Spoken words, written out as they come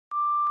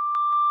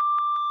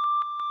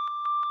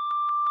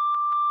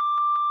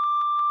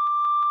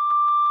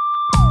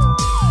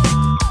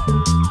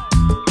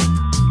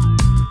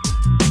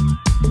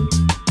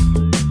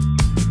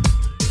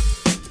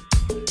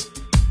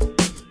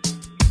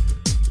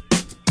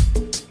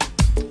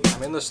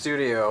in the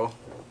studio.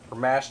 We're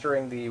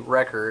mastering the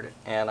record,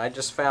 and I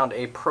just found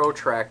a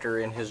Protractor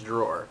in his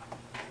drawer.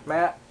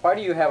 Matt, why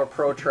do you have a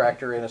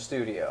Protractor in a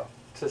studio?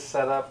 To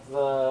set up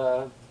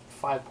the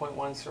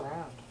 5.1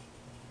 surround.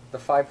 The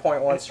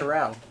 5.1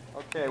 surround.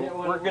 Okay,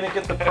 we're going to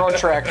get the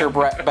Protractor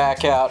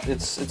back out.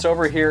 It's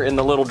over here in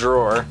the little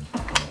drawer.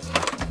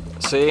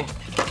 See?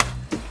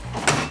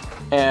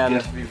 And you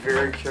have to be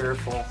very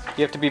careful.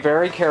 You have to be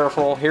very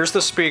careful. Here's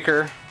the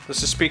speaker.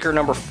 This is speaker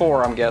number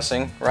 4, I'm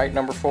guessing. Right,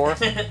 number 4?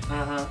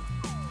 Uh-huh.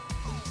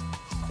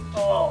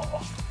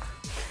 Oh.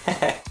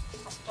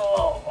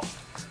 Oh.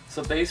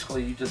 So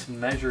basically you just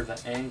measure the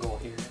angle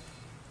here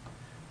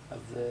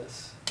of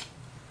this.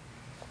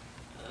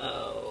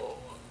 Oh.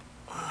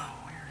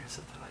 Where is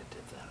it that I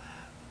did that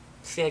at?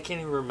 See, I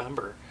can't even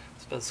remember.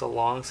 It's been so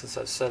long since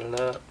I've set it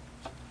up.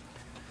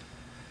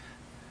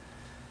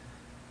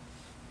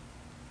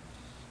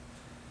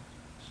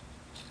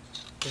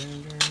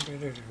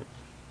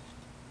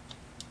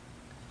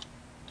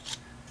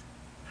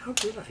 How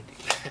did I do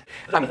that?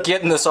 I'm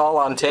getting this all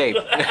on tape.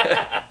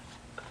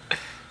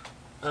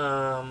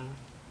 Oh,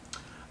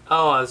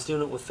 I was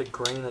doing it with the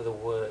grain of the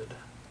wood.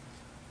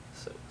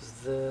 So it was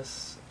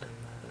this, and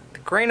then... The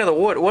grain of the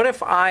wood? What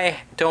if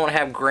I don't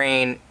have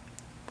grain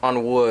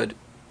on wood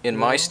in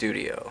my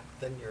studio?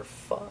 Then you're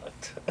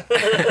fucked.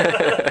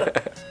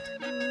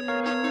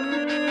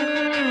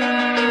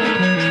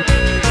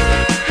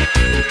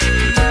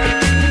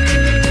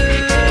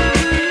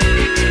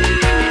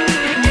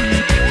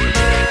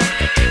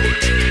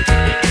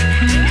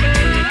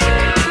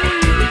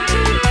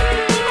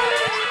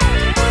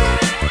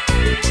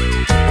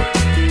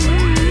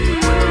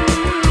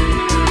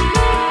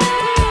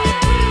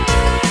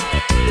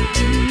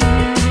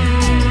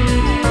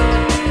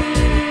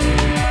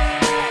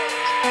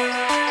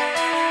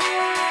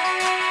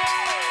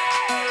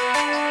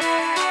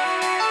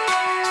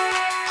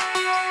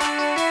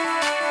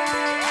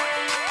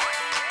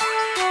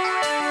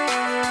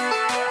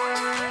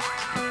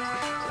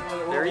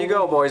 There you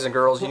go, boys and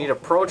girls. You need a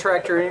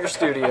Protractor in your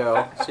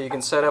studio so you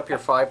can set up your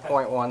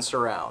 5.1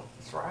 surround.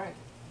 That's right.